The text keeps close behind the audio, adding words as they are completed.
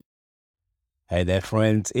Hey there,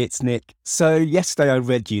 friends. It's Nick. So, yesterday I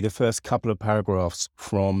read you the first couple of paragraphs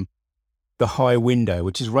from The High Window,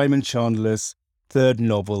 which is Raymond Chandler's third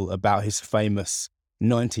novel about his famous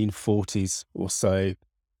 1940s or so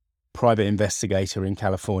private investigator in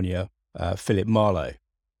California, Philip Marlowe.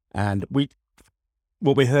 And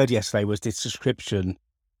what we heard yesterday was this description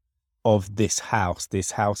of this house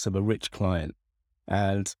of a rich client.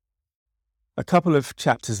 And a couple of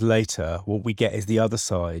chapters later, what we get is the other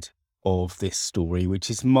side of this story, which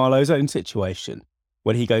is Marlowe's own situation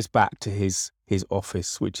when he goes back to his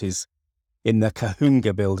office, which is in the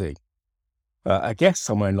Kahunga building. I guess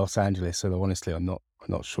somewhere in Los Angeles, although honestly, I'm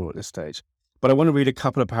not sure at this stage. But I want to read a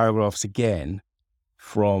couple of paragraphs again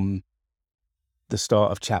from the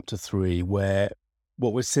start of chapter 3, where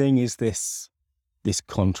what we're seeing is this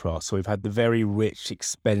contrast. So we've had the very rich,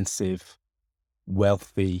 expensive,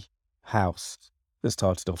 wealthy house that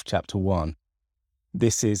started off chapter 1.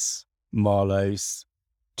 This is Marlowe's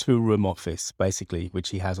 2-room office, basically, which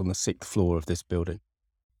he has on the 6th floor of this building.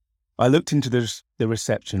 I looked into the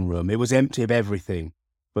reception room. It was empty of everything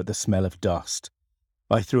but the smell of dust.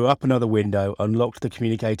 I threw up another window, unlocked the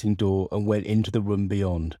communicating door, and went into the room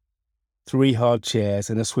beyond. 3 hard chairs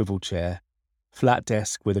and a swivel chair, flat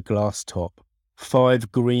desk with a glass top,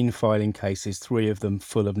 5 green filing cases, 3 of them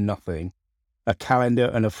full of nothing, a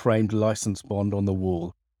calendar and a framed license bond on the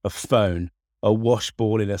wall, a phone, a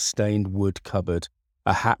washball in a stained wood cupboard,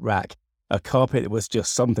 a hat rack, a carpet that was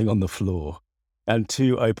just something on the floor, and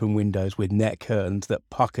 2 open windows with net curtains that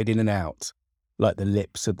puckered in and out like the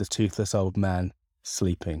lips of the toothless old man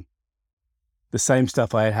sleeping. The same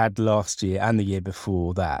stuff I had had last year and the year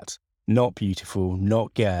before that. Not beautiful,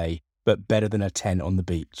 not gay, but better than a tent on the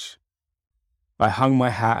beach. I hung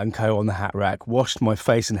my hat and coat on the hat rack, washed my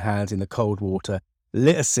face and hands in the cold water,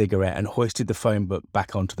 lit a cigarette and hoisted the phone book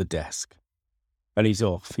back onto the desk. And he's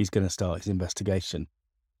off. He's going to start his investigation.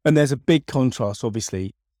 And there's a big contrast,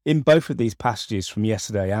 obviously, in both of these passages from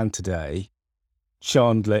yesterday and today.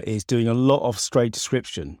 Chandler is doing a lot of straight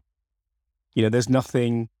description. You know, there's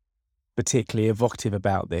nothing particularly evocative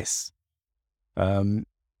about this. 3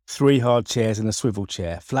 hard chairs and a swivel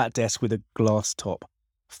chair, flat desk with a glass top,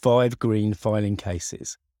 5 green filing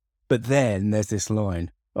cases. But then there's this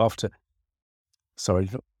line after,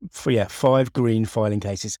 5 green filing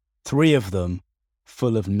cases, 3 of them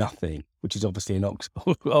full of nothing, which is obviously an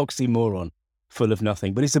oxymoron, full of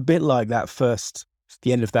nothing. But it's a bit like the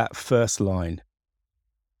end of that first line.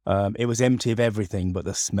 It was empty of everything but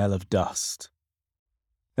the smell of dust.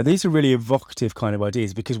 Now, these are really evocative kind of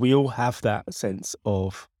ideas because we all have that sense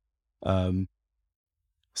of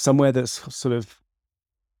somewhere that's sort of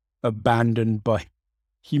abandoned by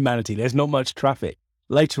humanity. There's not much traffic.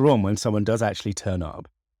 Later on, when someone does actually turn up,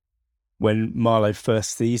 when Marlowe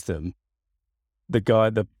first sees them,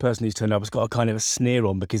 the person who's turned up has got a kind of a sneer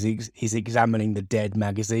on because he's examining the dead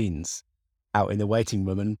magazines out in the waiting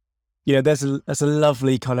room. And, you know, there's a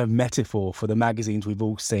lovely kind of metaphor for the magazines we've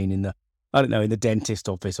all seen in the dentist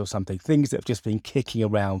office or something, things that have just been kicking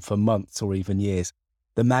around for months or even years.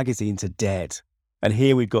 The magazines are dead. And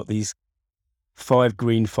here we've got these 5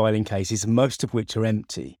 green filing cases, most of which are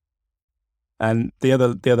empty. And the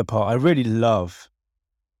other part I really love,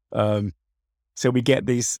 so we get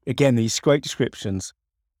these great descriptions,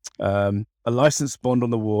 a license bond on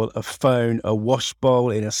the wall, a phone, a wash bowl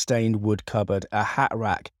in a stained wood cupboard, a hat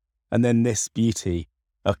rack, and then this beauty,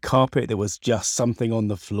 a carpet that was just something on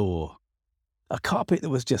the floor. A carpet that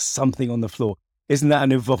was just something on the floor. Isn't that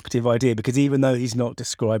an evocative idea? Because even though he's not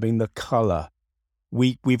describing the colour,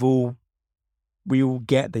 we all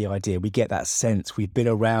get the idea. We get that sense. We've been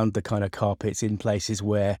around the kind of carpets in places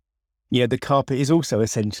where, you know, the carpet is also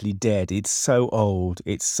essentially dead. It's so old.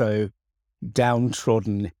 It's so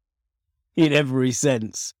downtrodden in every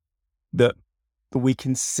sense that we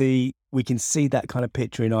can see that kind of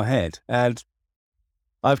picture in our head. And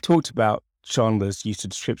I've talked about Chandler's use of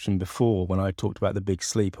description before when I talked about The Big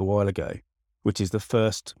Sleep a while ago, which is the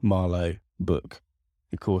first Marlowe book,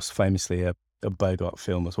 of course, famously a Bogart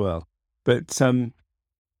film as well. But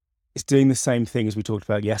it's doing the same thing as we talked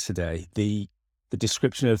about yesterday, the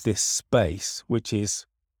description of this space, which is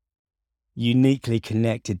uniquely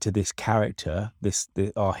connected to this character,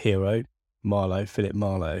 our hero, Marlowe, Philip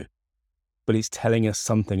Marlowe, but it's telling us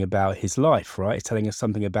something about his life, right? It's telling us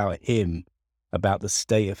something about him, about the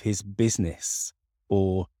state of his business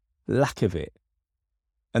or lack of it.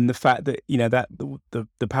 And the fact that, you know, that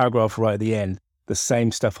the paragraph right at the end, the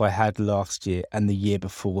same stuff I had last year and the year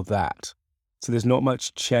before that. So there's not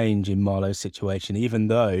much change in Marlowe's situation, even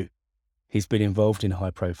though he's been involved in high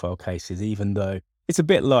profile cases, even though it's a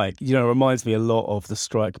bit like, you know, it reminds me a lot of the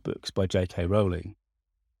Strike books by J.K. Rowling,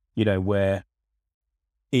 you know, where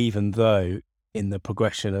even though in the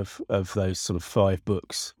progression of those sort of 5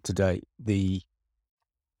 books to date, the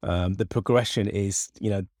progression is,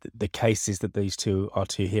 the cases that our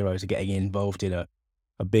two heroes are getting involved in are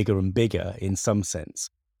bigger and bigger in some sense.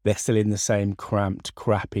 They're still in the same cramped,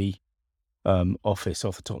 crappy office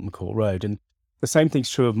off the Tottenham Court Road. And the same thing's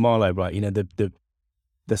true of Marlowe, right?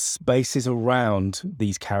 The spaces around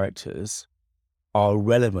these characters are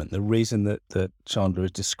relevant. The reason that Chandler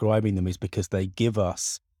is describing them is because they give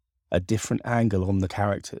us a different angle on the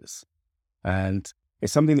characters. And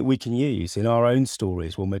it's something that we can use in our own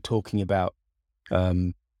stories when we're talking about, what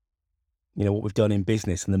we've done in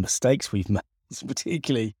business and the mistakes we've made. It's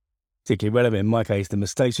particularly relevant in my case, the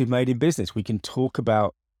mistakes we've made in business. We can talk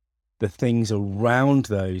about the things around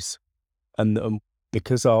those, and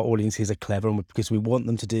because our audiences are clever and because we want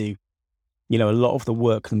them to do, a lot of the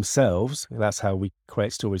work themselves. That's how we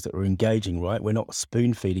create stories that are engaging, right? We're not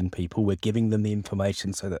spoon feeding people. We're giving them the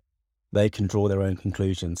information so that they can draw their own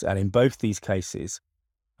conclusions. And in both these cases,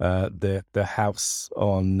 the house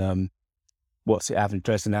on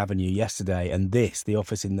Dresden Avenue yesterday, and the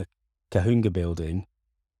office in the Kahunga building,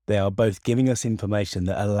 they are both giving us information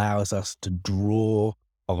that allows us to draw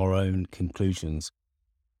our own conclusions.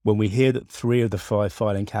 When we hear that 3 of the 5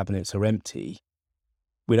 filing cabinets are empty,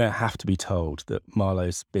 we don't have to be told that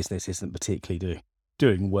Marlowe's business isn't particularly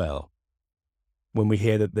doing well. When we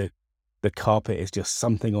hear that the carpet is just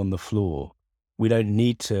something on the floor, we don't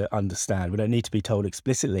need to understand. We don't need to be told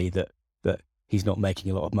explicitly that he's not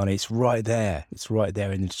making a lot of money. It's right there. It's right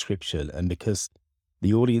there in the description. And because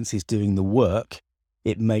the audience is doing the work,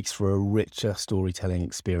 it makes for a richer storytelling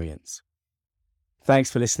experience. Thanks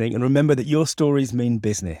for listening. And remember that your stories mean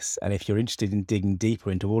business. And if you're interested in digging deeper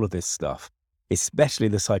into all of this stuff, especially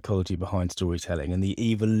the psychology behind storytelling and the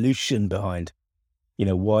evolution behind,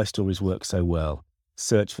 why stories work so well,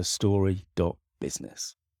 search for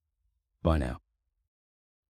story.business. Bye now.